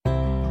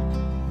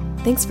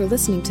Thanks for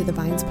listening to the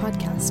Vines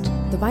podcast.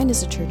 The Vine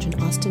is a church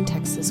in Austin,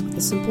 Texas, with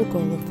the simple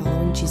goal of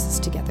following Jesus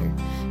together,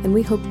 and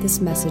we hope this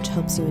message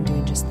helps you in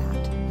doing just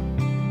that.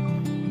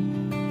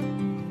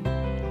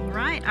 All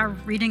right, our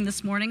reading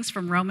this morning is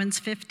from Romans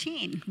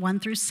 15, 1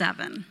 through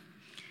 7.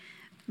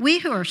 We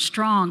who are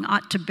strong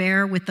ought to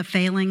bear with the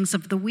failings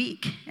of the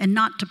weak and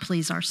not to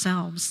please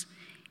ourselves.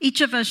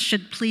 Each of us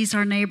should please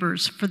our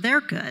neighbors for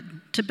their good,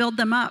 to build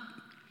them up.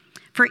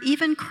 For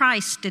even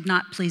Christ did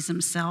not please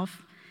himself.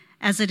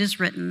 As it is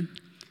written,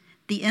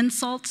 the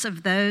insults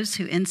of those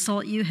who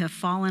insult you have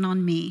fallen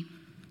on me.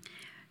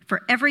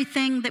 For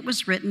everything that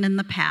was written in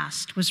the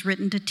past was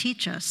written to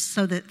teach us,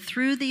 so that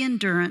through the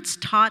endurance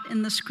taught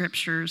in the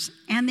Scriptures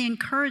and the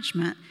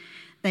encouragement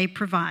they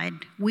provide,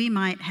 we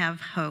might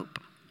have hope.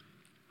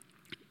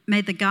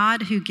 May the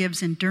God who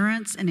gives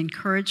endurance and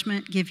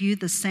encouragement give you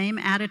the same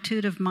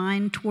attitude of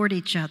mind toward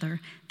each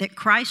other that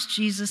Christ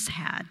Jesus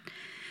had,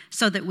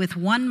 so that with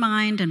one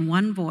mind and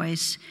one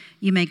voice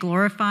you may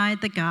glorify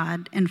the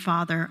God and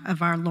Father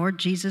of our Lord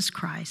Jesus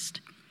Christ.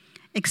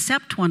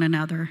 Accept one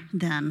another,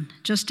 then,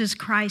 just as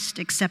Christ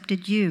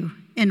accepted you,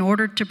 in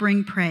order to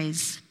bring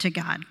praise to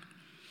God.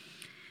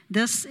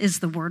 This is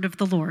the word of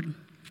the Lord.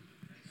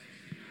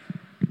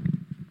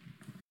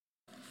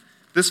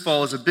 This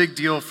fall is a big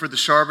deal for the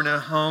Charbonneau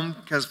home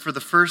because for the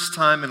first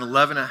time in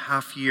 11 and a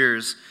half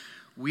years,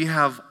 we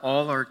have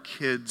all our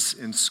kids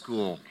in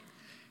school.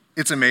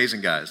 It's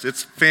amazing, guys.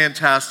 It's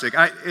fantastic.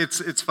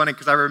 It's funny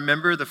because I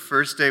remember the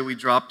first day we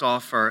dropped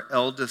off our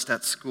eldest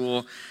at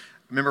school.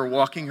 I remember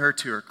walking her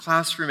to her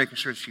classroom, making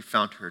sure she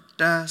found her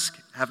desk,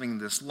 having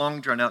this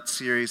long, drawn-out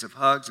series of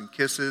hugs and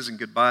kisses and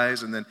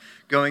goodbyes, and then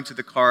going to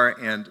the car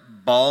and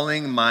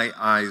bawling my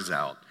eyes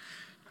out.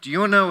 Do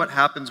you know what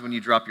happens when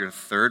you drop your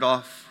third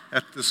off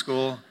at the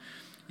school?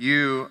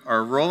 You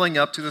are rolling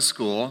up to the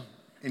school,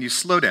 and you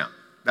slow down.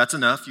 That's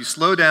enough. You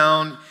slow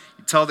down.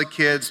 You tell the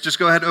kids, just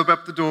go ahead and open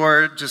up the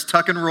door. Just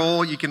tuck and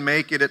roll. You can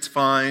make it. It's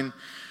fine.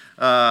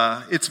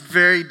 It's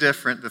very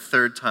different the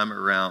third time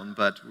around,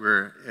 but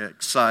we're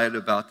excited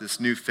about this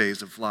new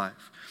phase of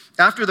life.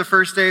 After the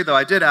first day, though,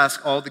 I did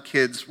ask all the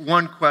kids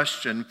one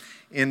question,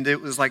 and it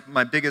was like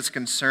my biggest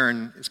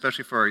concern,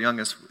 especially for our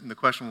youngest. And the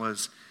question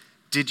was,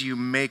 did you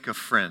make a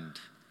friend?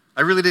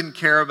 I really didn't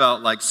care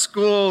about like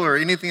school or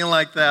anything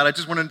like that. I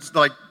just wanted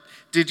to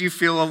did you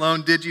feel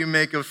alone? Did you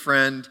make a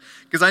friend?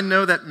 Because I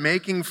know that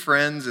making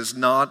friends is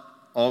not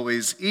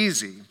always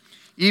easy,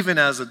 even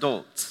as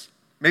adults.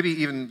 Maybe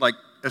even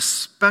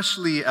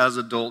especially as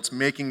adults,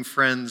 making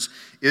friends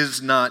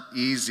is not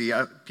easy.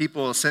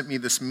 People sent me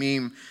this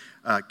meme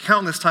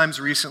countless times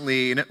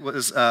recently, and it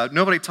was,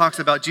 nobody talks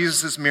about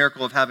Jesus'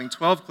 miracle of having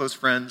 12 close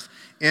friends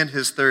in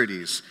his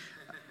 30s.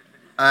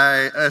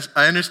 I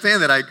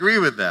understand that. I agree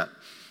with that.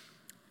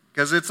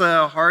 Because it's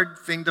a hard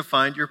thing to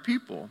find your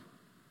people.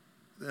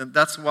 And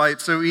that's why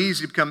it's so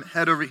easy to become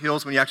head over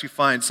heels when you actually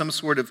find some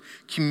sort of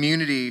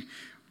community.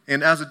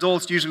 And as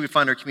adults, usually we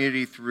find our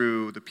community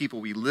through the people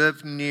we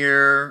live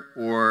near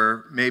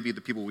or maybe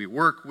the people we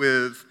work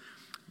with.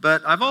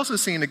 But I've also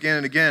seen again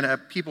and again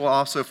people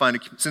also find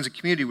a sense of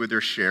community with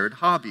their shared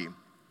hobby,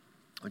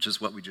 which is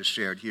what we just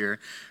shared here.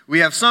 We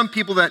have some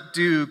people that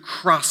do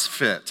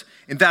CrossFit,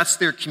 and that's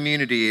their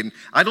community. And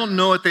I don't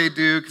know what they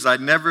do because I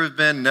never have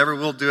been, never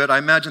will do it. I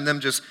imagine them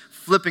just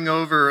flipping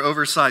over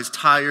oversized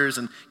tires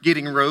and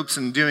getting ropes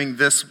and doing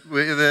this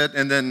with it.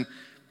 And then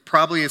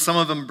probably some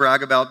of them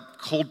brag about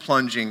cold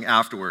plunging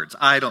afterwards.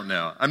 I don't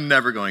know. I'm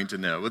never going to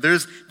know. But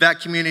there's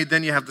that community.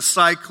 Then you have the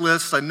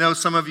cyclists. I know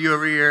some of you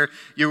over here,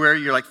 you wear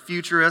your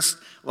futurist,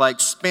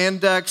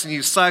 spandex, and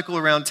you cycle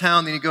around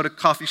town. Then you go to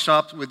coffee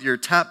shops with your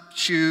tap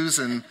shoes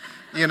and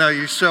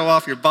you show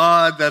off your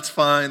bod. That's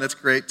fine. That's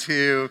great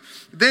too.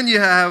 Then you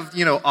have,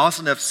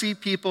 Austin FC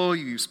people.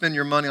 You spend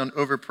your money on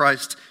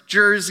overpriced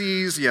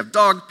jerseys. You have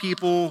dog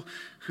people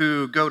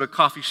who go to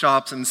coffee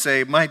shops and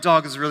say, my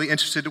dog is really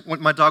interested.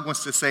 My dog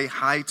wants to say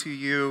hi to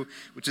you,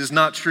 which is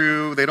not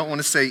true. They don't want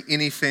to say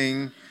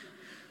anything.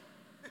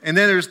 And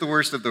then there's the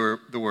worst of the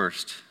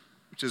worst,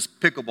 which is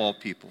pickleball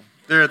people.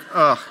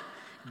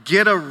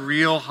 Get a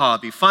real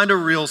hobby. Find a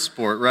real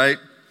sport, right?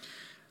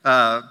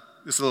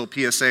 This little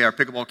PSA, our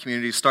pickleball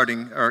community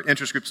our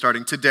interest group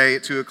starting today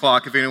at 2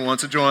 o'clock if anyone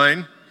wants to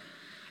join.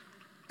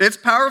 It's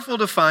powerful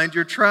to find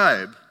your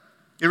tribe.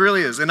 It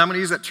really is. And I'm going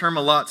to use that term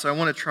a lot, so I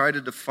want to try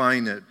to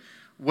define it.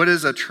 What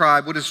is a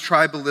tribe? What is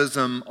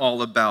tribalism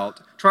all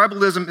about?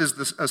 Tribalism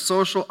is a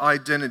social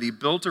identity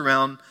built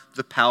around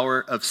the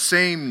power of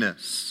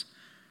sameness.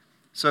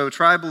 So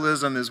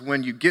tribalism is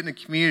when you get in a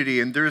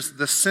community and there's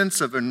the sense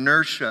of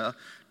inertia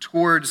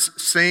towards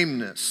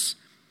sameness,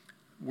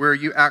 where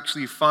you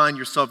actually find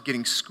yourself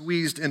getting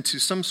squeezed into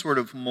some sort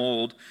of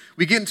mold.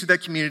 We get into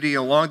that community,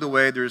 and along the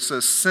way, there's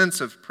a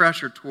sense of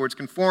pressure towards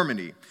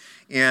conformity.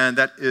 And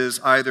that is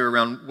either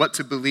around what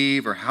to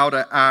believe or how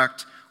to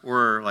act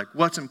or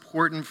what's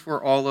important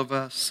for all of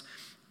us.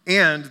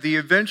 And the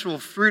eventual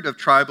fruit of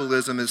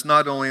tribalism is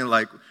not only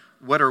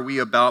what are we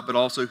about, but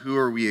also who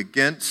are we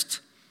against.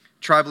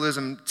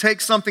 Tribalism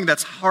takes something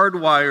that's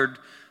hardwired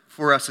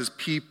for us as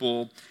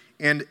people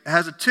and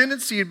has a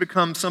tendency to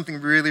become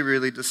something really,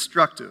 really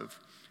destructive.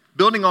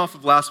 Building off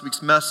of last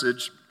week's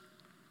message,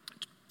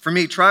 for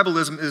me,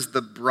 tribalism is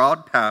the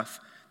broad path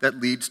that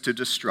leads to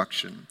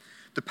destruction.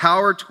 The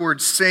power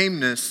towards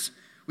sameness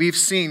we've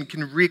seen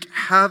can wreak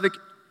havoc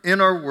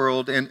in our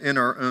world and in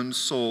our own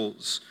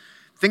souls.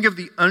 Think of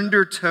the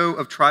undertow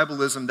of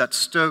tribalism that's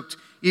stoked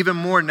even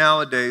more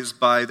nowadays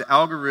by the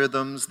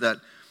algorithms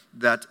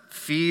that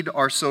feed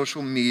our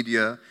social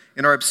media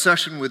and our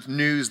obsession with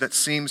news that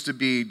seems to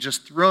be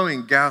just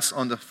throwing gas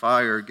on the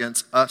fire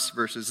against us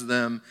versus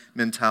them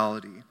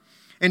mentality.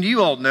 And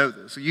you all know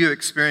this. You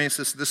experience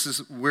this. This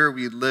is where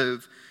we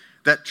live.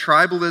 That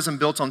tribalism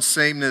built on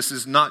sameness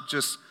is not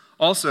just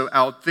also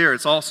out there.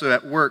 It's also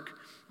at work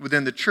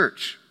within the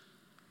church.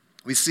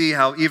 We see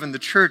how even the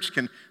church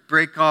can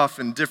break off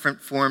in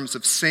different forms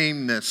of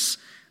sameness,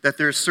 that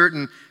there are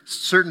certain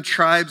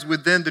tribes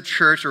within the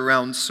church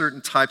around certain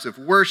types of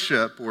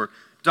worship or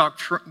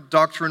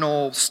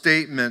doctrinal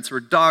statements or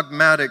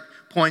dogmatic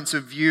points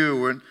of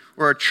view,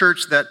 or a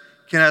church that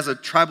has a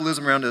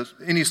tribalism around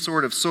any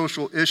sort of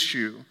social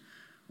issue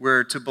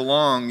where to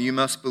belong you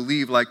must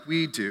believe like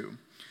we do.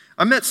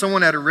 I met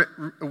someone at a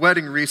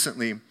wedding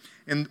recently,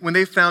 and when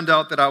they found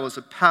out that I was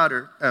a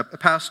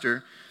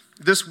pastor,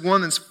 this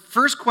woman's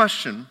first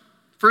question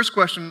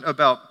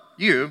about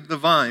you, the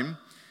Vine,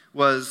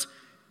 was,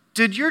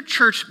 did your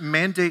church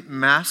mandate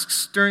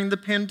masks during the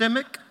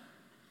pandemic?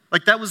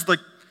 That was the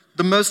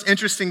most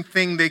interesting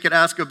thing they could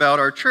ask about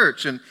our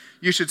church. And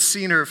you should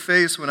see in her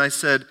face when I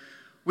said,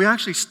 we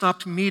actually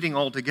stopped meeting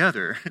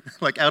altogether,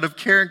 out of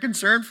care and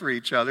concern for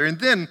each other. And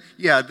then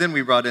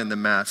we brought in the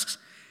masks.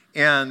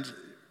 And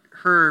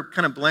her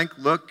kind of blank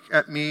look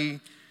at me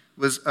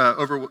was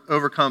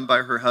overcome by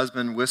her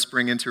husband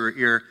whispering into her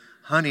ear,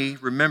 honey,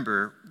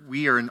 remember,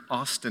 we are in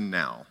Austin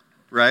now,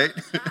 right?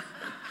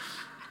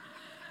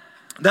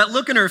 That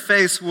look in her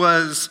face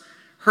was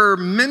her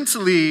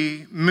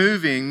mentally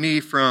moving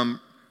me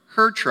from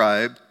her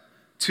tribe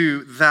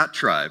to that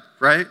tribe,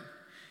 right?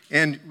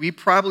 And we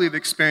probably have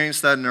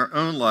experienced that in our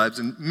own lives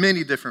in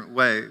many different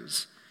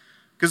ways.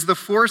 Because the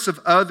force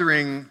of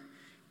othering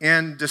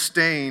and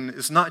disdain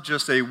is not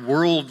just a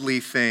worldly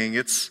thing,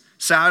 it's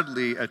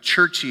sadly a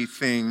churchy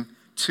thing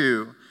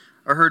too.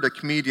 I heard a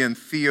comedian,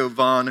 Theo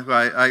Vaughn, who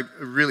I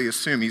really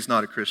assume he's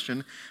not a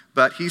Christian,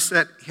 but he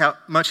said how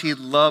much he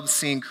loves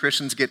seeing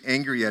Christians get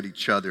angry at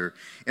each other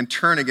and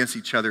turn against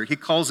each other. He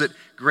calls it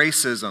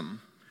gracism.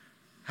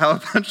 How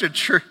a bunch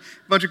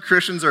of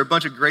Christians are a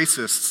bunch of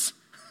gracists.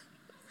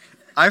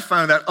 I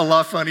found that a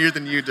lot funnier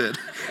than you did.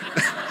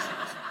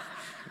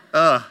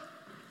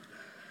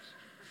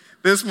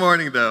 This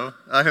morning, though,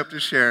 I hope to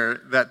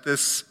share that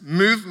this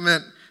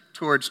movement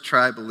towards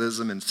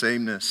tribalism and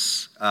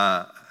sameness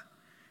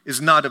is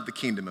not of the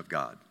kingdom of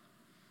God.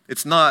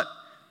 It's not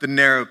the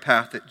narrow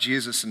path that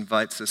Jesus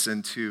invites us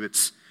into.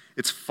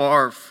 It's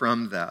far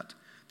from that.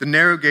 The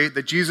narrow gate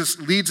that Jesus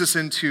leads us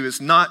into is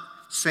not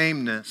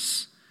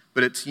sameness,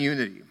 but it's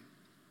unity.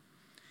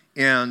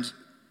 And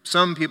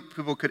some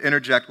people could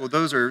interject, well,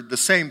 those are the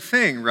same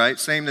thing, right?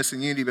 Sameness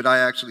and unity, but I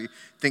actually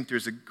think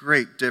there's a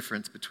great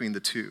difference between the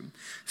two.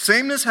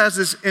 Sameness has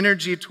this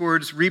energy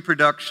towards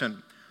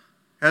reproduction,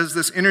 has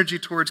this energy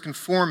towards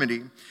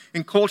conformity.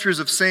 In cultures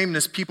of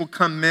sameness, people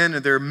come in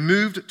and they're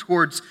moved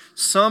towards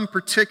some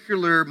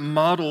particular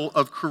model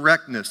of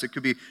correctness. It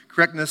could be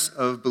correctness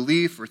of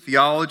belief or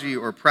theology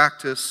or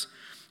practice,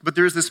 but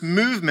there's this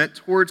movement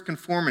towards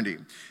conformity.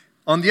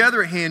 On the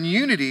other hand,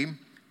 unity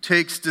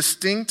takes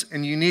distinct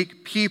and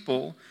unique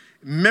people,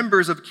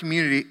 members of a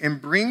community,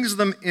 and brings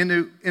them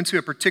into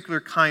a particular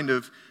kind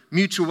of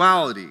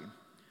mutuality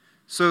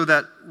so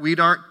that we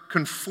aren't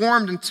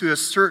conformed into a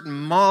certain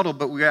model,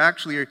 but we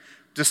actually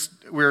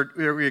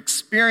we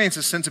experience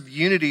a sense of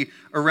unity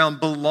around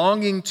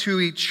belonging to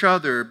each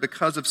other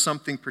because of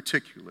something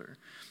particular.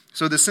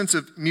 So the sense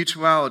of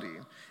mutuality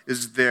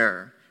is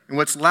there. And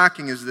what's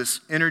lacking is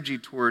this energy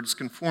towards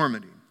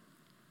conformity.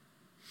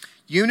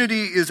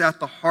 Unity is at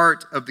the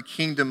heart of the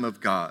kingdom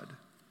of God.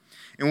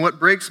 And what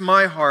breaks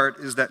my heart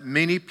is that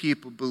many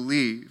people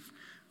believe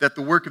that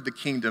the work of the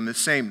kingdom is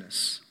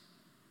sameness.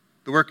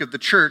 The work of the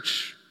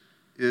church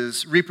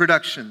is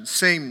reproduction,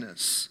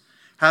 sameness,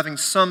 having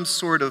some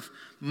sort of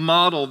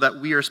model that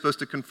we are supposed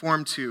to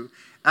conform to,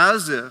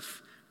 as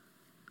if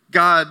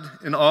God,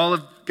 in all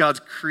of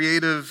God's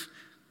creative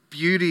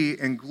beauty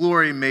and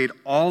glory, made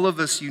all of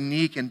us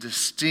unique and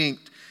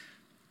distinct.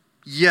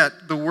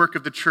 Yet the work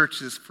of the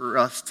church is for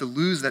us to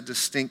lose that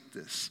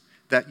distinctness,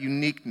 that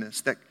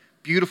uniqueness, that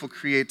beautiful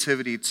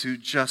creativity to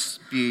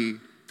just be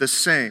the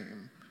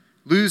same,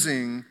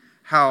 losing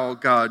how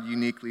God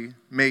uniquely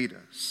made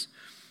us.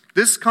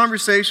 This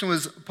conversation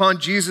was upon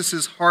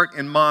Jesus' heart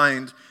and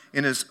mind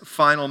in his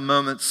final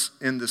moments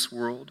in this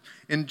world.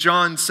 In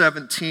John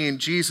 17,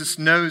 Jesus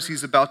knows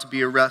he's about to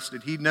be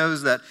arrested. He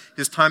knows that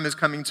his time is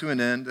coming to an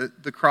end,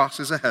 that the cross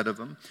is ahead of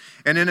him.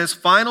 And in his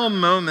final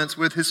moments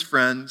with his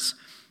friends,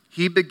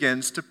 he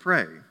begins to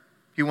pray.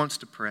 He wants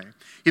to pray.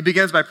 He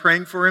begins by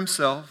praying for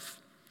himself.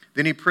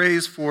 Then he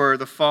prays for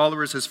the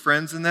followers, his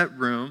friends in that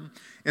room.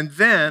 And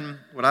then,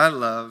 what I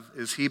love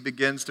is he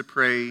begins to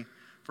pray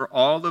for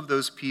all of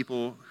those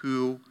people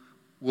who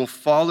will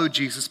follow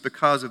Jesus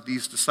because of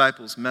these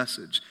disciples'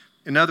 message.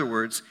 In other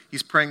words,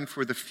 he's praying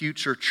for the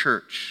future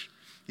church.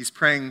 He's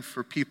praying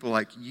for people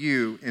like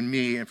you and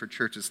me and for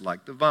churches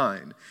like the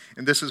Vine.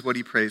 And this is what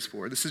he prays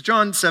for. This is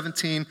John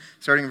 17,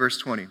 starting in verse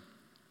 20.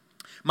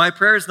 My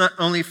prayer is not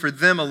only for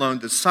them alone,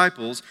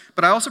 disciples,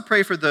 but I also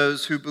pray for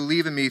those who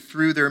believe in me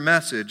through their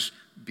message,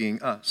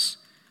 being us,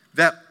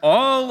 that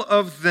all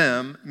of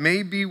them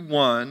may be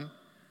one,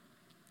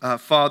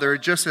 Father,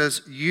 just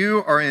as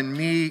you are in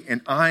me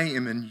and I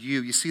am in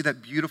you. You see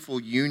that beautiful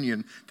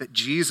union that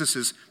Jesus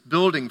is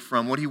building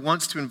from, what he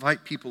wants to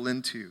invite people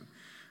into,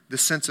 the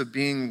sense of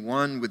being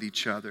one with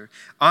each other.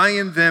 I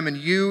in them and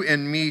you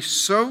in me,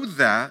 so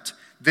that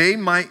they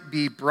might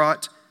be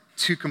brought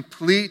to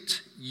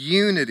complete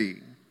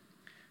unity.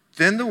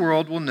 Then the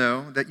world will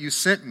know that you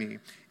sent me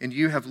and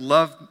you have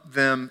loved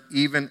them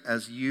even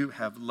as you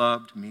have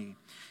loved me.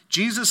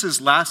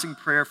 Jesus' lasting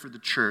prayer for the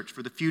church,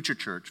 for the future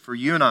church, for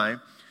you and I,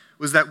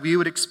 was that we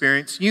would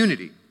experience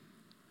unity.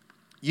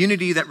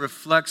 Unity that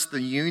reflects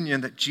the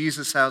union that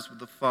Jesus has with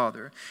the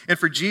Father. And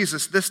for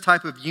Jesus, this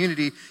type of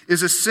unity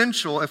is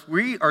essential if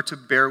we are to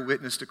bear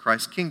witness to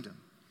Christ's kingdom.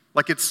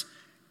 Like it's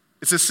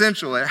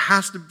essential. It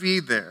has to be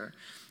there.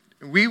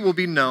 We will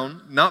be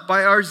known not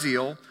by our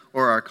zeal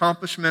or our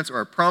accomplishments or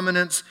our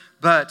prominence,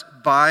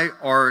 but by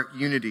our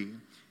unity.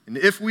 And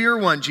if we are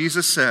one,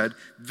 Jesus said,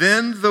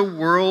 then the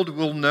world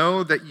will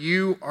know that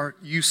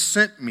you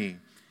sent me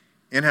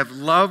and have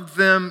loved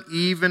them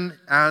even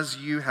as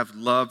you have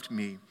loved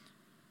me.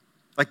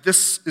 Like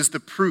this is the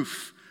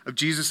proof of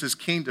Jesus'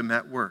 kingdom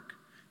at work.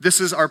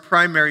 This is our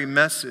primary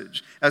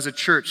message as a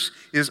church,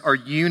 is our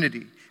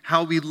unity,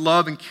 how we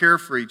love and care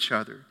for each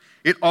other.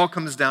 It all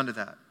comes down to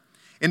that.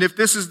 And if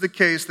this is the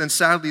case, then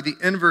sadly the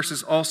inverse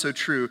is also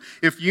true.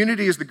 If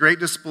unity is the great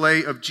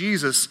display of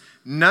Jesus,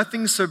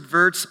 nothing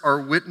subverts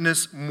our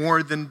witness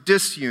more than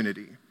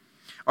disunity.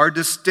 Our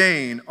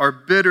disdain, our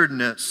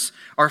bitterness,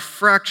 our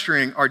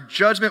fracturing, our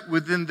judgment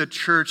within the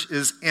church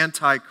is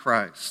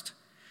anti-Christ.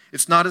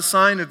 It's not a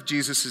sign of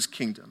Jesus'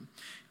 kingdom.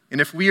 And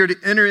if we are to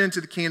enter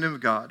into the kingdom of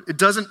God, it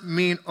doesn't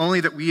mean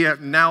only that we have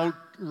now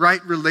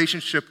right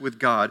relationship with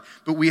God,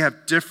 but we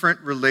have different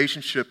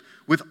relationship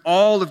with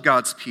all of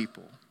God's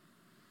people.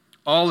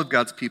 All of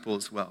God's people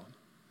as well.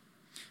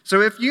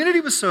 So if unity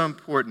was so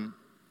important,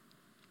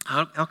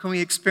 how can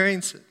we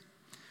experience it?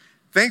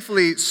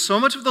 Thankfully, so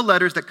much of the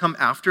letters that come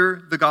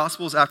after the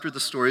Gospels, after the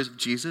stories of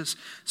Jesus,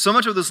 so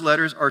much of those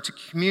letters are to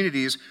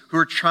communities who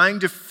are trying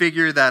to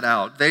figure that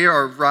out. They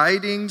are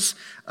writings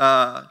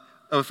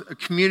of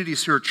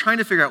communities who are trying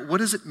to figure out what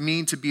does it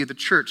mean to be the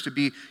church, to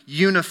be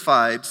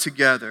unified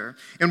together.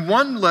 And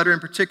one letter in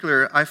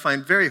particular I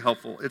find very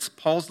helpful. It's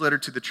Paul's letter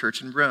to the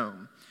church in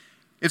Rome.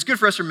 It's good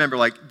for us to remember,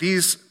 like,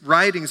 these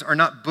writings are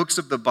not books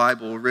of the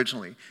Bible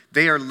originally.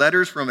 They are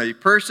letters from a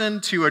person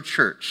to a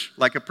church,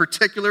 like a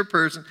particular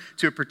person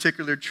to a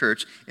particular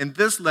church. And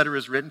this letter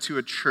is written to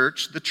a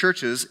church, the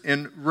churches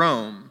in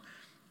Rome.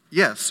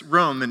 Yes,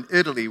 Rome in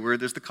Italy, where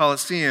there's the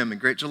Colosseum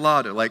and Great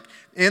Gelato. Like,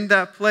 in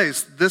that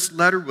place, this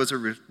letter was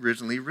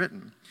originally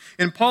written.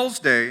 In Paul's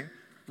day,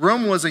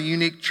 Rome was a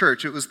unique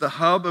church. It was the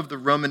hub of the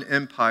Roman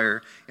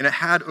Empire, and it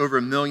had over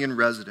 1 million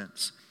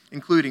residents,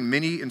 including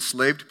many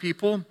enslaved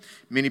people,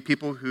 many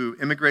people who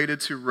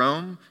immigrated to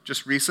Rome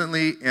just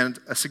recently, and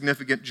a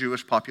significant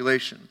Jewish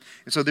population.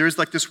 And so there's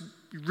like this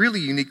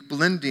really unique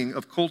blending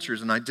of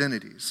cultures and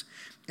identities.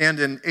 And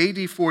in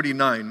AD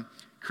 49,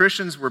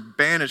 Christians were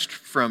banished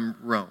from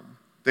Rome.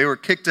 They were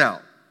kicked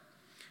out.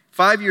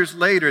 5 years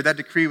later, that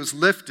decree was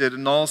lifted,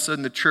 and all of a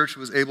sudden the church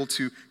was able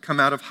to come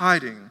out of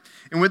hiding.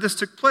 And when this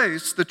took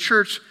place, the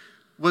church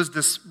was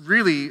this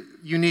really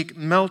unique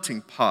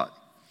melting pot.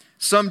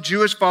 Some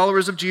Jewish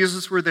followers of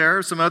Jesus were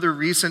there, some other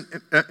recent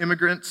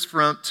immigrants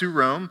to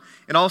Rome,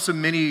 and also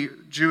many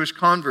Jewish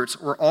converts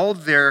were all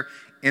there,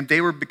 and they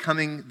were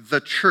becoming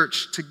the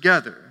church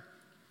together.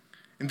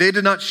 And they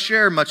did not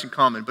share much in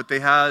common, but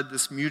they had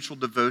this mutual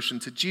devotion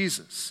to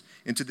Jesus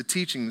and to the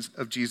teachings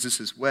of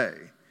Jesus' way.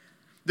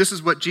 This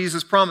is what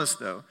Jesus promised,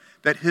 though,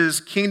 that his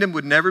kingdom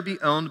would never be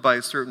owned by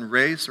a certain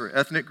race or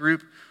ethnic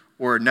group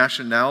or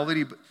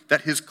nationality, but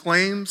that his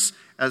claims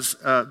as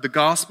the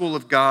gospel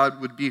of God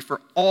would be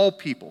for all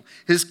people.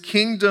 His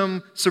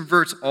kingdom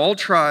subverts all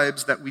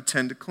tribes that we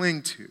tend to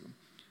cling to.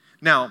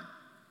 Now,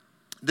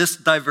 this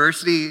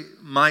diversity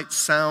might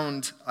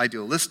sound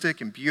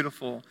idealistic and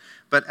beautiful,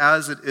 but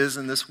as it is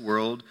in this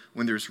world,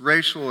 when there's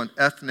racial and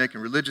ethnic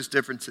and religious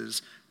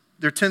differences,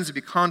 there tends to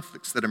be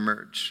conflicts that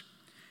emerge.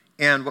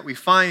 And what we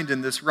find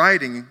in this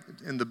writing,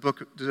 in the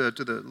book, to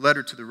the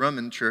letter to the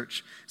Roman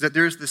church, is that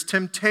there's this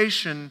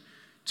temptation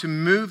to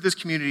move this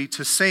community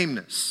to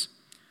sameness,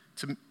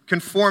 to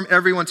conform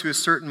everyone to a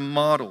certain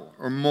model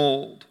or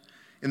mold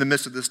in the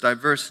midst of this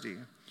diversity.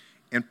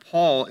 And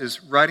Paul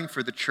is writing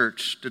for the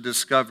church to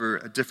discover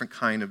a different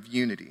kind of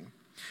unity.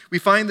 We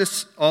find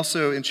this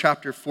also in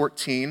chapter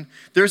 14.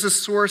 There's a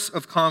source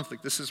of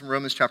conflict. This is from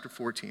Romans chapter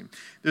 14.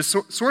 The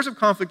source of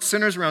conflict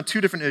centers around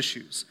two different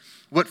issues: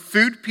 what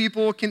food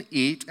people can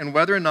eat and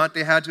whether or not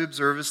they had to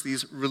observe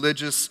these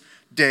religious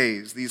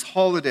days, these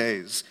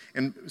holidays,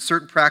 and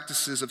certain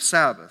practices of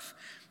Sabbath.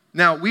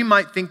 Now, we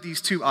might think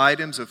these two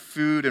items of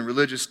food and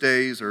religious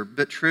days are a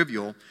bit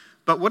trivial,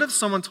 but what if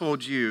someone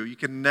told you you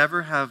could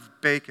never have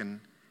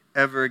bacon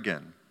ever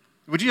again?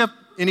 Would you have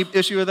any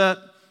issue with that?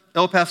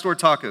 El Pastor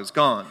tacos,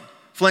 gone.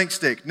 Flank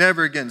steak,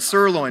 never again.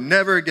 Sirloin,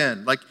 never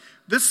again. Like,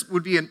 this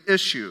would be an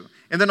issue.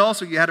 And then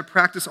also you had to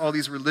practice all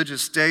these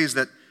religious days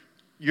that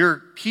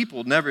your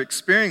people never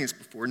experienced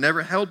before,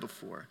 never held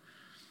before.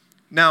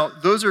 Now,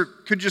 those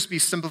could just be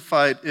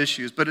simplified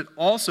issues, but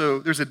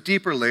there's a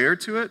deeper layer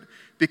to it,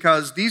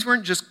 because these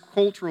weren't just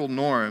cultural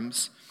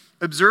norms.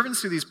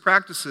 Observance to these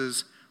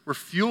practices were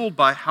fueled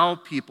by how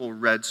people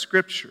read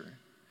Scripture.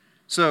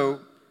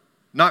 So,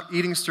 not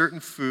eating certain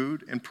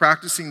food and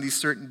practicing these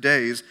certain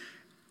days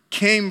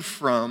came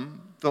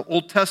from the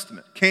Old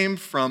Testament, came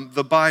from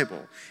the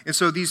Bible. And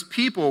so these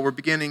people were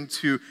beginning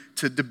to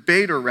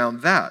debate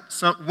around that.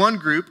 One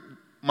group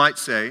might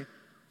say,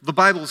 the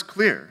Bible is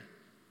clear.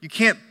 You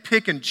can't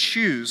pick and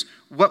choose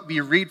what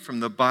we read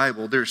from the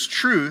Bible. There's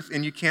truth,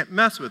 and you can't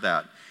mess with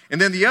that. And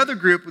then the other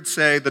group would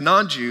say, the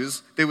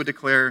non-Jews, they would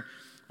declare,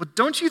 well,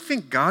 don't you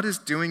think God is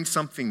doing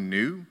something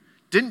new?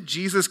 Didn't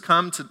Jesus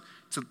come to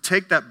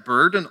take that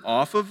burden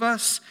off of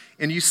us?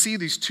 And you see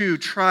these two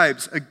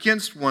tribes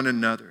against one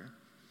another.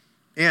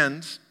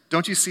 And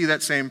don't you see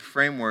that same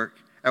framework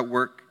at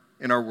work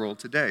in our world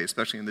today,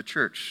 especially in the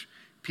church?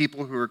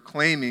 People who are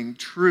claiming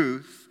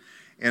truth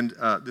and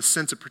the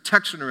sense of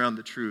protection around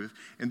the truth,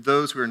 and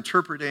those who are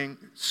interpreting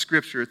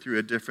Scripture through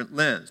a different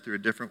lens, through a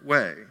different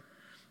way.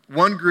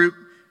 One group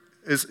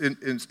is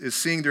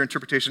seeing their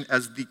interpretation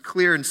as the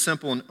clear and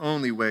simple and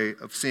only way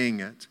of seeing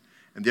it,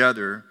 and the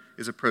other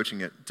is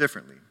approaching it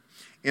differently.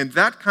 And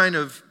that kind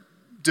of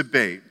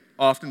debate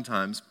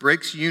oftentimes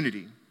breaks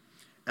unity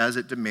as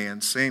it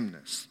demands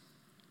sameness.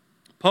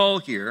 Paul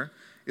here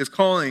is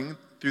calling,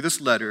 through this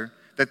letter,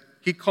 that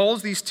he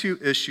calls these two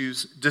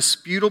issues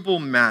disputable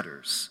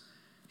matters.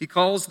 He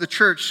calls the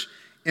church,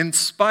 in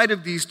spite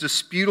of these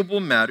disputable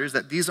matters,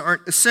 that these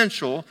aren't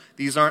essential,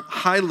 these aren't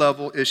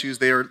high-level issues,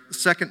 they are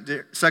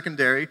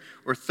secondary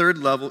or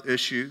third-level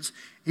issues.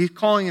 He's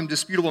calling them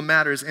disputable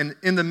matters, and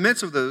in the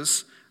midst of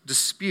those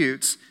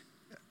disputes,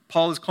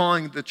 Paul is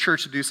calling the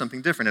church to do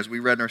something different, as we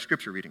read in our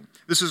scripture reading.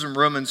 This is in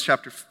Romans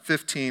chapter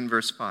 15,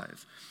 verse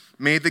 5.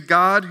 May the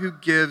God who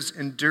gives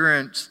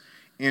endurance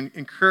and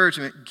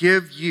encouragement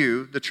give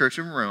you, the church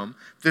in Rome,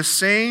 the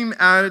same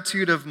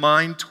attitude of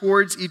mind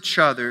towards each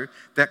other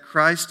that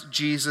Christ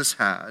Jesus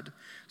had,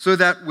 so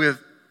that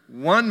with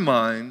one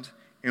mind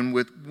and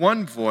with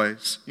one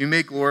voice you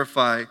may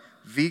glorify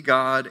the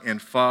God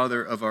and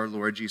Father of our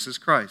Lord Jesus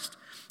Christ.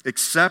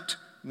 Accept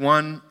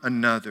one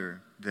another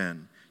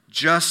then,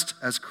 just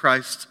as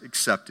Christ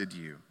accepted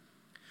you.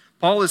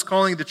 Paul is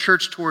calling the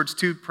church towards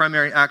two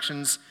primary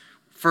actions.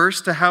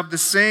 First, to have the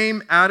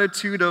same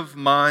attitude of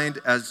mind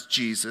as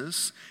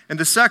Jesus, and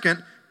the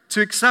second, to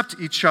accept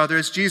each other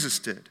as Jesus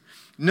did.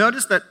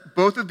 Notice that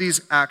both of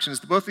these actions,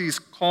 both of these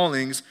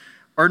callings,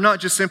 are not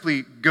just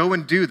simply go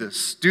and do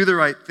this, do the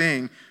right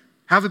thing,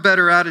 have a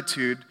better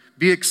attitude,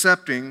 be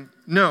accepting.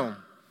 No.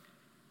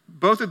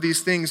 Both of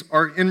these things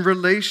are in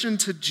relation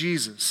to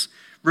Jesus.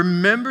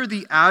 Remember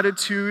the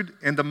attitude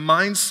and the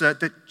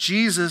mindset that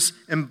Jesus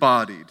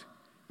embodied.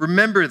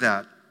 Remember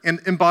that and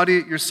embody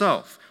it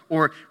yourself.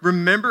 Or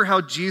remember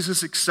how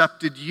Jesus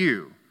accepted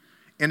you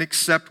and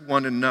accept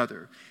one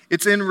another.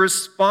 It's in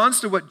response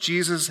to what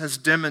Jesus has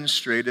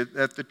demonstrated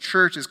that the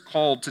church is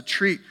called to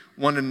treat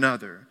one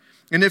another.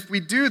 And if we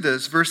do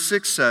this, verse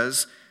 6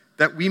 says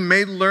that we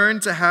may learn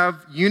to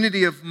have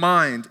unity of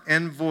mind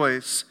and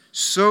voice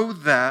so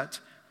that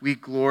we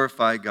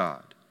glorify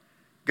God.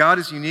 God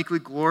is uniquely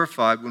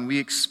glorified when we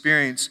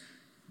experience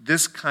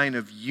this kind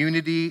of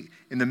unity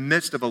in the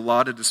midst of a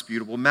lot of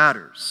disputable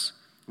matters.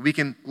 We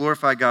can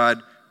glorify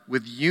God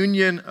with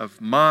union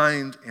of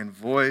mind and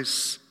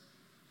voice.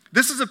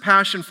 This is a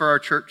passion for our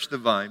church, The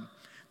Vine,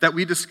 that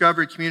we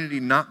discover a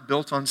community not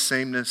built on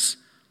sameness,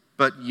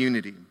 but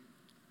unity.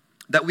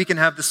 That we can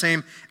have the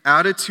same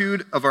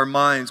attitude of our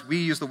minds. We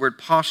use the word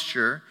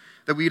posture,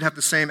 that we'd have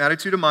the same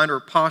attitude of mind or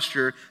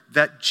posture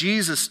that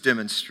Jesus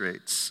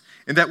demonstrates.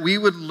 And that we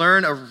would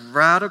learn a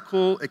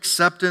radical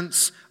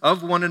acceptance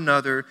of one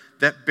another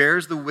that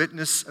bears the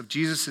witness of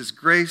Jesus'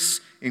 grace,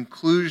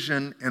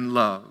 inclusion, and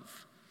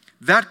love.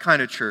 That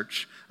kind of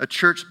church, a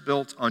church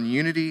built on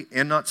unity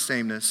and not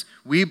sameness,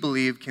 we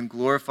believe can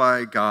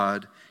glorify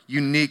God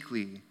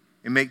uniquely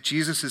and make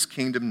Jesus'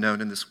 kingdom known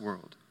in this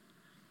world.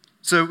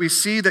 So we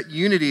see that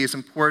unity is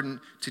important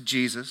to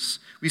Jesus.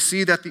 We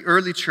see that the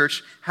early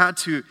church had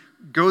to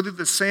go through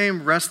the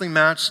same wrestling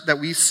match that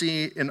we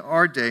see in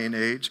our day and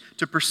age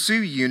to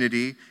pursue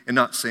unity and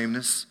not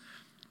sameness.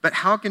 But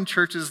how can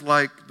churches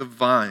like The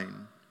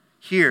Vine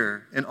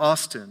here in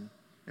Austin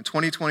in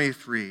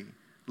 2023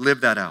 live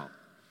that out?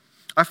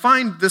 I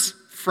find this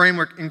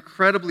framework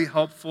incredibly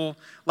helpful.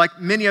 Like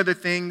many other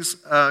things,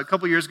 a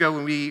couple years ago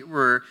when we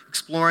were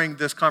exploring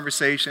this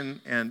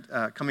conversation and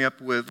coming up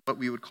with what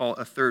we would call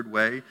a third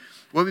way,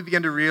 what we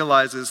began to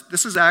realize is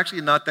this is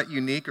actually not that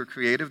unique or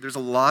creative. There's a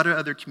lot of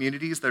other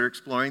communities that are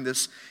exploring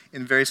this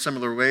in very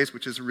similar ways,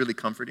 which is really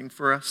comforting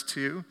for us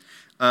too.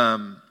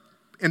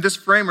 And this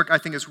framework, I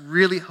think, is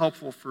really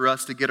helpful for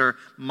us to get our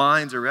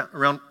minds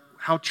around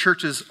how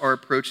churches are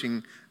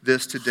approaching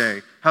this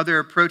today, how they're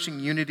approaching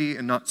unity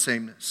and not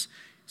sameness.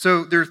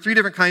 So there are three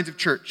different kinds of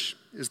church,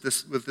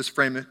 what this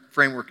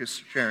framework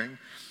is sharing.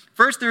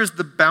 First, there's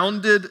the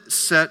bounded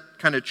set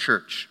kind of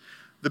church.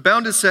 The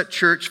bounded set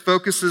church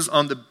focuses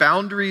on the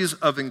boundaries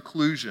of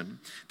inclusion.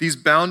 These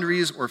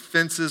boundaries or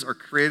fences are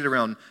created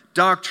around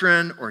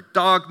doctrine or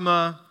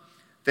dogma.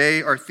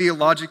 They are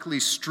theologically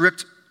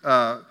strict,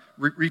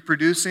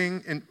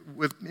 reproducing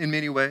in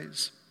many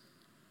ways.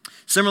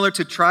 Similar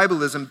to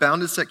tribalism,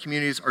 bounded set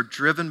communities are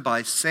driven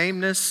by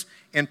sameness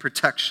and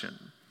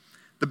protection.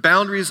 The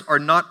boundaries are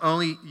not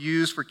only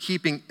used for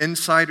keeping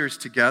insiders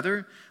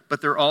together,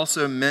 but they're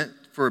also meant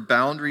for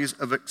boundaries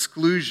of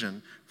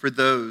exclusion for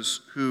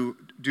those who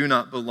do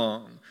not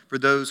belong, for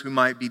those who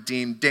might be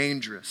deemed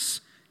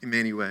dangerous in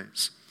many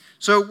ways.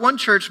 So one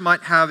church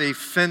might have a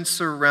fence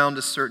around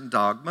a certain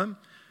dogma.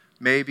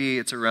 Maybe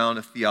it's around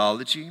a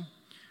theology.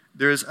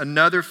 There's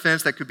another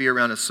fence that could be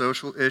around a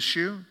social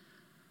issue.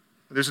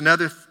 There's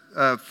another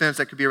fence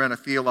that could be around a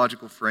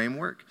theological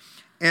framework.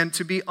 And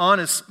to be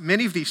honest,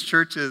 many of these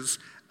churches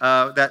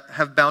that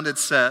have bounded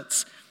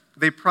sets,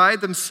 they pride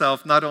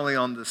themselves not only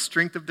on the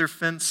strength of their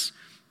fence,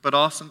 but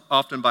also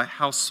often by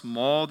how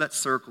small that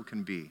circle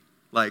can be.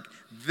 Like,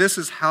 this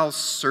is how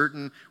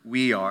certain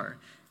we are.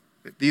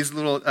 These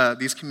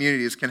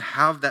communities can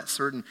have that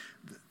certain,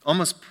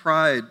 almost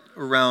pride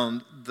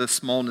around the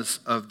smallness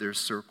of their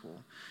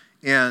circle.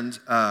 And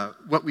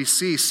what we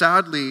see,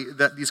 sadly,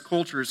 that these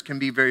cultures can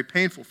be very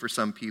painful for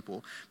some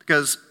people,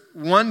 because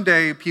one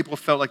day people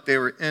felt like they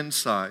were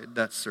inside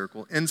that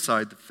circle,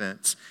 inside the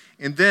fence,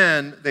 and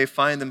then they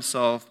find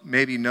themselves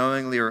maybe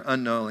knowingly or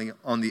unknowingly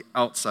on the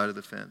outside of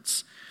the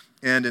fence.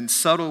 And in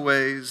subtle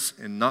ways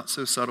and not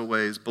so subtle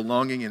ways,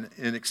 belonging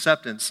and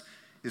acceptance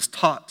is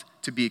taught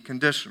to be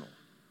conditional.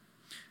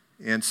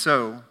 And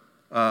so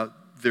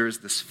there's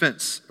this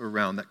fence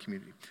around that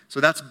community. So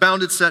that's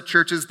bounded set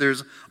churches.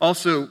 There's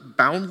also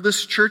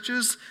boundless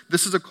churches.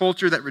 This is a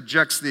culture that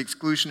rejects the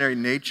exclusionary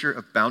nature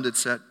of bounded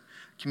set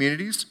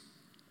communities.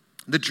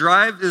 The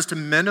drive is to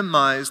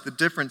minimize the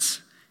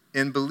difference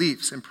in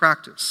beliefs and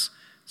practice.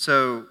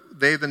 So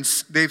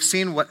they've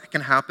seen what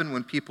can happen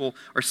when people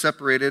are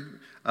separated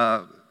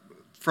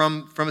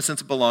from a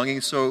sense of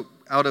belonging. So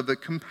out of the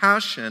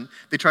compassion,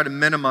 they try to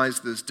minimize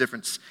those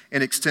differences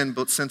and extend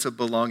a sense of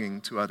belonging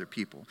to other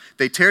people.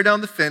 They tear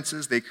down the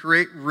fences. They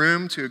create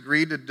room to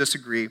agree to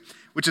disagree,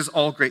 which is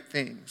all great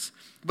things.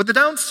 But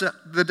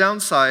the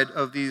downside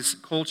of these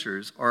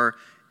cultures are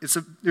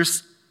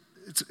there's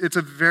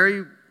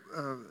very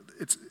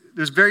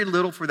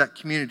little for that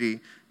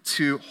community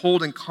to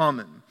hold in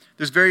common.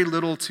 There's very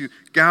little to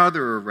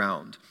gather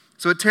around.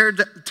 So it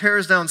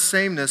tears down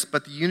sameness,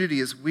 but the unity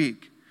is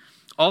weak.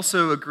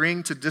 Also,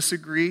 agreeing to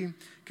disagree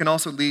can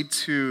also lead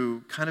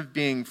to kind of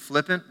being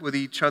flippant with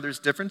each other's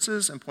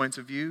differences and points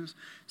of views.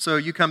 So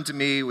you come to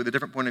me with a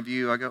different point of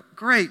view. I go,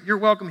 great, you're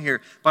welcome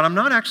here. But I'm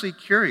not actually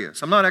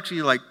curious. I'm not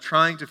actually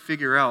trying to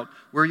figure out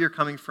where you're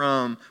coming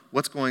from,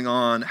 what's going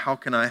on, how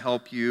can I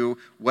help you,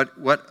 what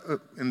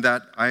in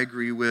that I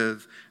agree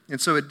with.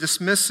 And so it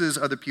dismisses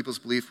other people's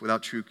belief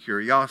without true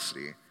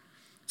curiosity.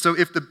 So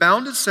if the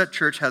bounded set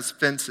church has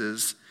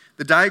fences,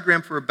 the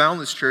diagram for a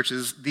boundless church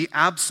is the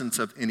absence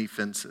of any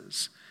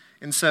fences.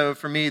 And so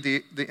for me,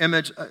 the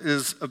image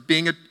is of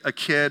being a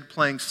kid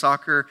playing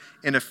soccer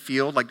in a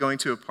field, like going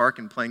to a park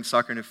and playing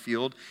soccer in a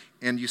field,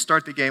 and you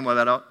start the game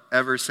without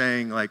ever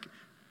saying, all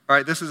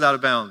right, this is out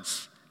of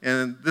bounds,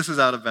 and this is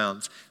out of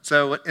bounds.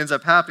 So what ends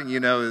up happening,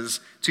 is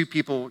two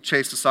people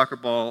chase the soccer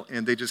ball,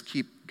 and they just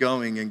keep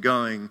going,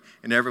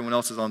 and everyone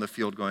else is on the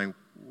field going,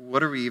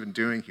 what are we even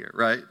doing here,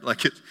 right?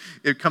 It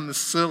becomes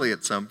silly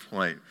at some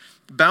point.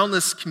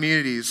 Boundless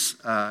communities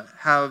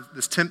have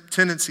this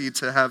tendency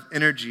to have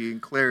energy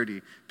and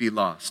clarity be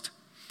lost.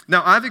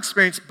 Now, I've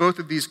experienced both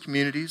of these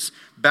communities.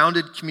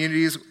 Bounded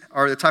communities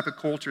are the type of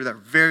culture that are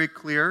very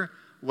clear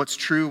what's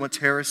true, what's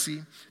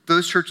heresy.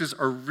 Those churches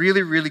are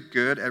really, really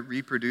good at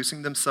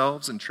reproducing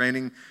themselves and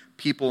training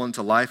people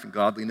into life and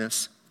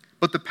godliness.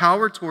 But the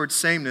power towards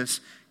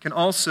sameness can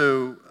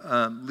also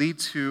lead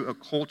to a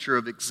culture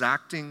of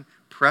exacting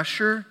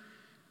pressure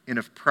and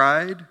of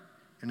pride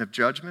and of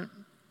judgment.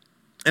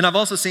 And I've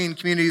also seen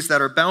communities that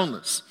are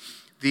boundless.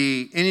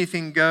 The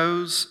anything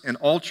goes and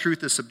all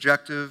truth is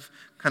subjective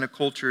kind of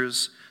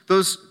cultures.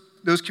 Those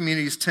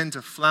communities tend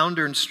to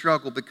flounder and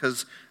struggle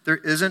because there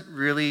isn't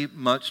really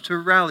much to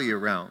rally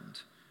around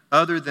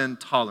other than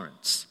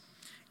tolerance.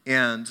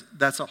 And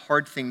that's a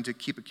hard thing to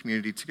keep a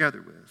community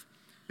together with.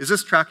 Is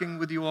this tracking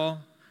with you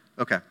all?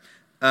 Okay.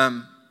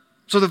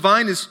 So the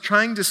vine is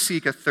trying to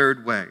seek a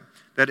third way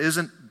that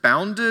isn't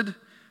bounded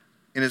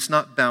and it's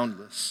not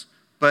boundless,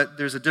 but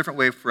there's a different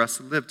way for us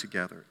to live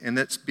together, and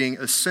that's being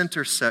a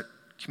center-set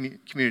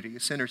community, a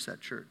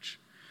center-set church.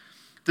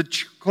 The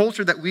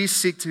culture that we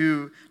seek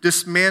to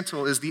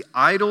dismantle is the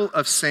idol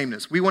of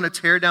sameness. We want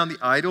to tear down the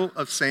idol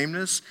of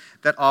sameness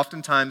that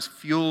oftentimes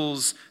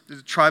fuels the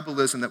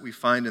tribalism that we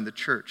find in the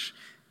church.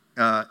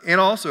 And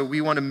also,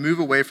 we want to move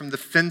away from the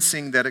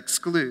fencing that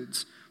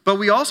excludes. But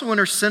we also want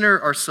to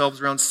center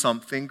ourselves around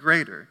something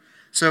greater.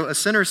 So a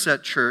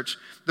center-set church,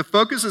 the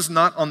focus is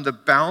not on the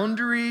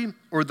boundary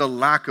or the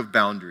lack of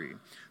boundary.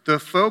 The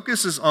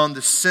focus is on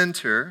the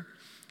center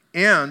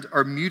and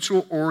our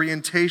mutual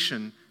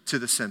orientation to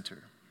the center.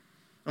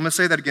 I'm going to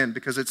say that again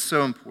because it's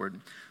so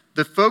important.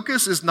 The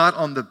focus is not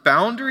on the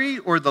boundary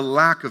or the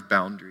lack of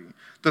boundary.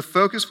 The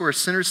focus for a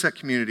center-set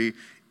community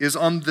is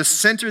on the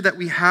center that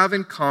we have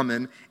in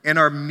common and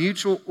our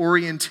mutual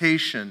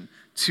orientation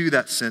to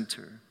that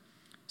center.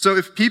 So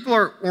if people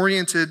are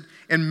oriented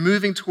and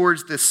moving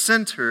towards this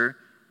center,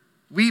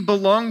 we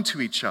belong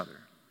to each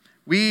other.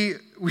 We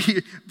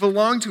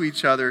belong to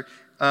each other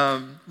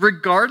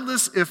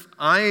regardless if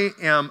I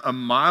am a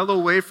mile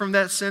away from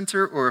that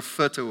center or a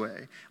foot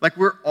away. Like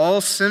we're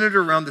all centered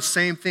around the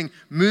same thing,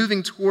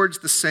 moving towards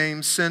the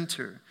same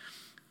center.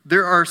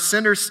 There are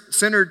centers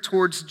centered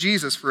towards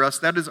Jesus for us.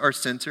 That is our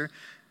center.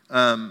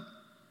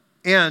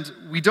 And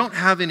we don't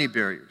have any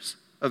barriers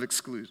of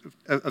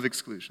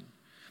exclusion.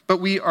 But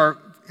we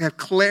have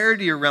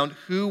clarity around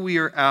who we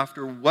are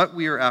after, what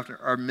we are after,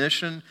 our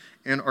mission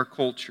and our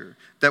culture.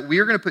 That we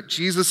are going to put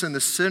Jesus in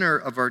the center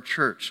of our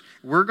church.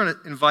 We're going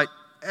to invite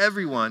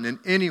everyone and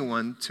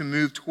anyone to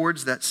move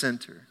towards that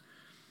center.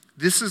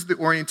 This is the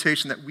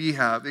orientation that we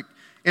have.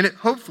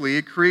 Hopefully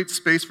it creates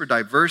space for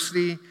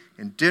diversity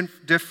and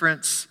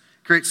difference,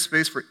 creates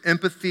space for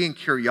empathy and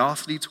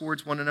curiosity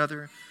towards one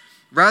another.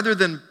 Rather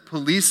than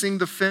policing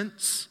the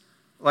fence,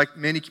 like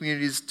many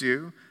communities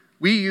do,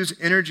 we use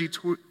energy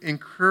to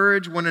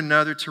encourage one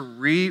another to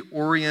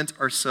reorient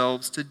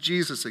ourselves to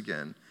Jesus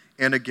again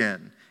and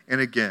again and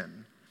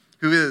again,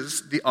 who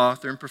is the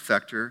author and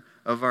perfecter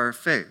of our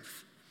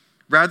faith.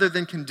 Rather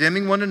than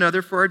condemning one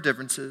another for our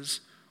differences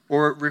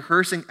or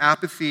rehearsing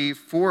apathy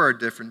for our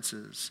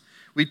differences,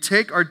 we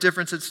take our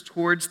differences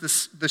towards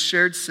the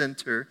shared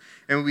center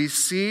and we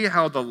see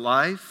how the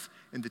life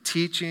and the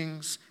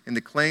teachings and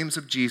the claims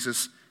of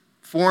Jesus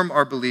form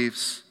our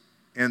beliefs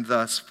and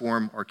thus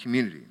form our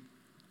community.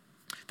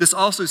 This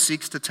also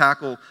seeks to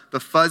tackle the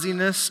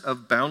fuzziness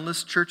of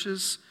boundless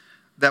churches,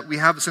 that we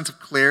have a sense of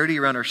clarity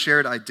around our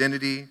shared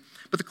identity.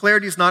 But the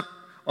clarity is not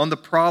on the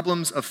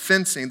problems of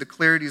fencing. The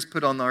clarity is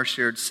put on our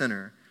shared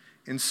center.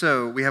 And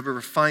so we have a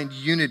refined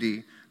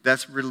unity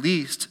that's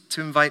released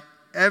to invite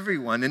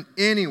everyone and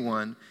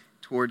anyone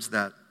towards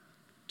that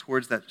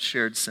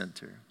shared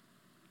center.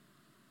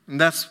 And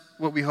that's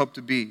what we hope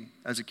to be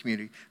as a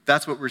community.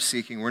 That's what we're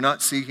seeking. We're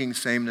not seeking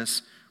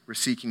sameness. We're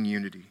seeking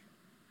unity.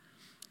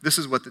 This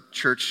is what the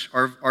church,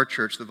 our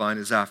church, the Vine,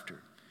 is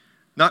after.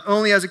 Not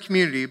only as a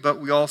community,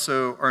 but we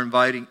also are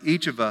inviting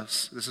each of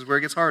us, this is where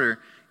it gets harder,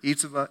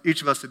 each of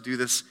us to do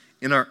this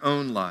in our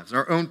own lives, in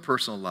our own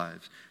personal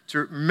lives, to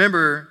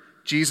remember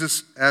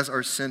Jesus as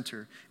our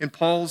center. In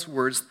Paul's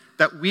words,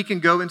 that we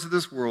can go into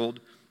this world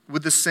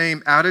with the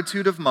same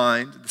attitude of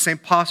mind, the same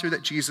posture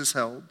that Jesus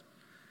held,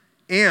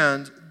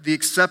 and the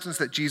acceptance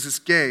that Jesus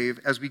gave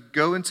as we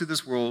go into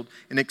this world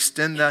and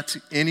extend that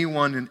to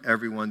anyone and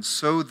everyone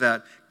so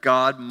that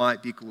God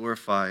might be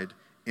glorified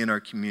in our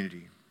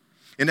community.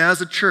 And as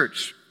a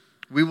church,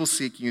 we will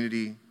seek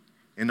unity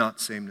and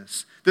not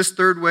sameness. This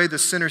third way, the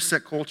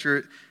center-set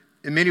culture,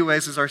 in many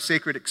ways is our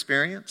sacred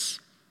experience.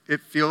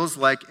 It feels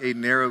like a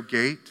narrow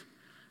gate.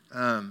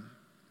 But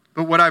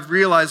what I've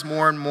realized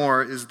more and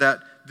more is that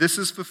this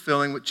is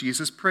fulfilling what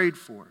Jesus prayed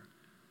for,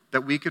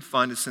 that we could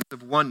find a sense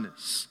of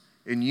oneness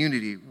and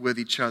unity with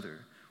each other,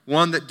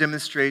 one that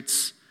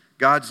demonstrates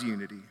God's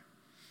unity.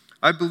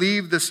 I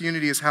believe this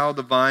unity is how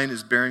the Vine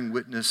is bearing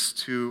witness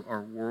to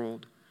our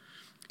world.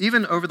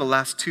 Even over the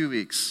last 2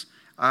 weeks,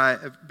 I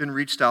have been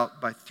reached out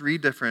by 3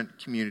 different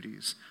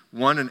communities.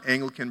 One, an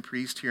Anglican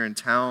priest here in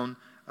town,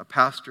 a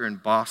pastor in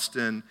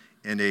Boston,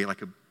 and a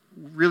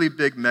really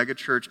big mega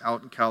church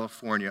out in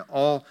California.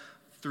 All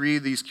 3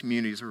 of these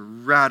communities are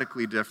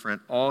radically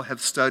different. All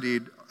have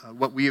studied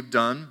what we have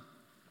done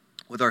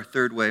with our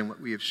third way and what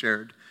we have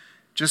shared.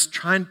 These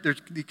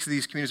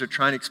communities are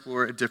trying to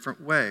explore a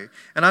different way.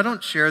 And I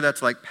don't share that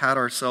to pat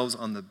ourselves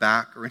on the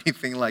back or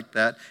anything like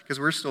that, because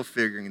we're still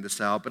figuring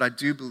this out. But I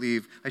do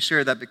believe, I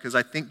share that because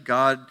I think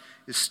God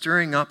is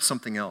stirring up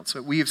something else.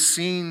 We have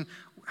seen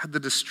the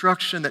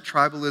destruction that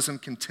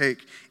tribalism can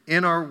take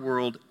in our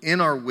world,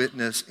 in our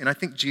witness. And I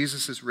think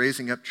Jesus is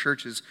raising up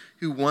churches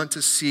who want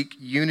to seek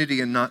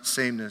unity and not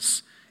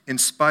sameness in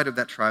spite of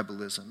that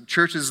tribalism.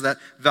 Churches that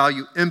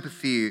value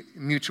empathy,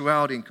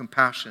 mutuality, and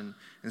compassion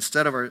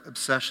instead of our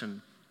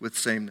obsession with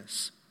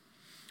sameness.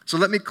 So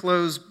let me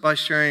close by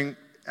sharing,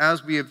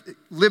 as we have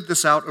lived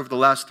this out over the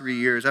last 3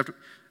 years, after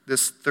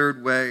this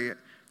third way, I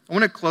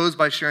want to close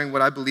by sharing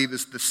what I believe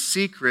is the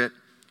secret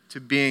to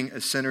being a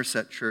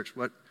center-set church,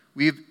 what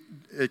we've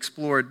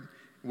explored,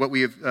 what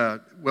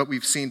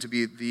we've seen to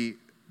be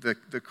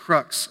the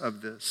crux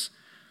of this,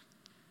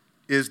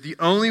 is the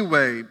only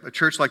way a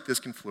church like this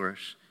can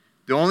flourish,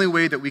 the only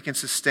way that we can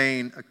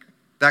sustain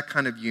that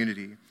kind of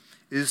unity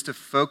is to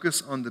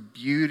focus on the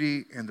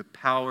beauty and the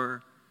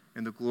power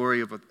and the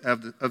glory of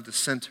the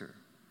center.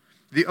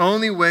 The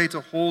only way to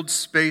hold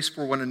space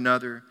for one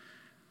another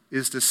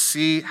is to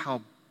see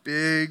how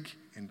big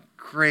and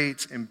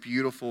great and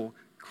beautiful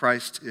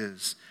Christ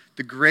is.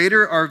 The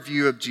greater our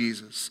view of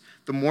Jesus,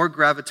 the more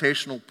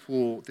gravitational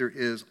pull there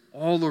is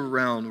all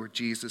around where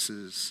Jesus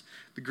is.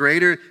 The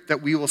greater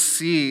that we will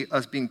see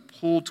us being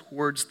pulled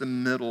towards the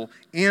middle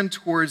and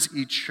towards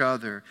each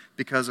other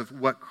because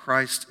of what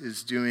Christ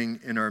is doing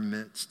in our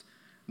midst.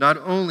 Not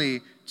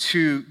only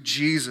to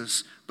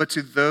Jesus, but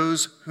to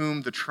those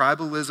whom the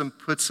tribalism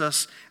puts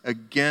us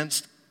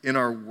against in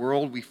our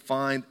world, we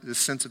find this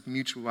sense of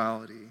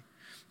mutuality.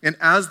 And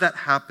as that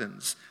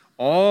happens,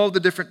 all the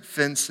different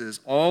fences,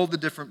 all the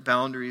different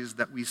boundaries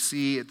that we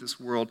see at this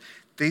world,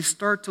 they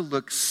start to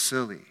look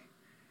silly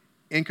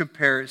in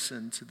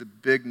comparison to the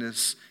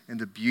bigness and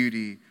the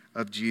beauty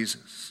of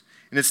Jesus.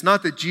 And it's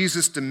not that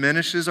Jesus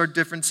diminishes our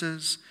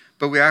differences,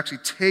 but we actually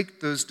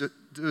take those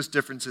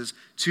differences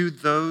to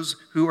those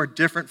who are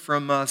different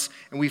from us,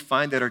 and we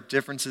find that our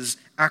differences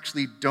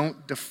actually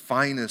don't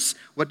define us.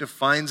 What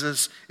defines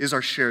us is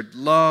our shared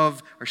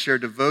love, our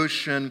shared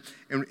devotion,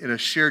 and a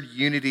shared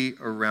unity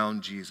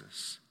around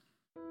Jesus.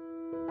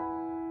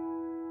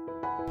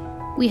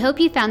 We hope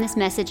you found this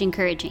message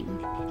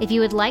encouraging. If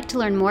you would like to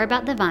learn more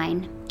about the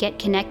Vine, get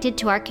connected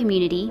to our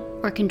community,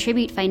 or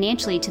contribute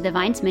financially to the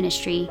Vine's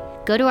ministry,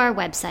 go to our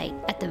website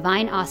at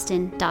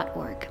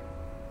thevineaustin.org.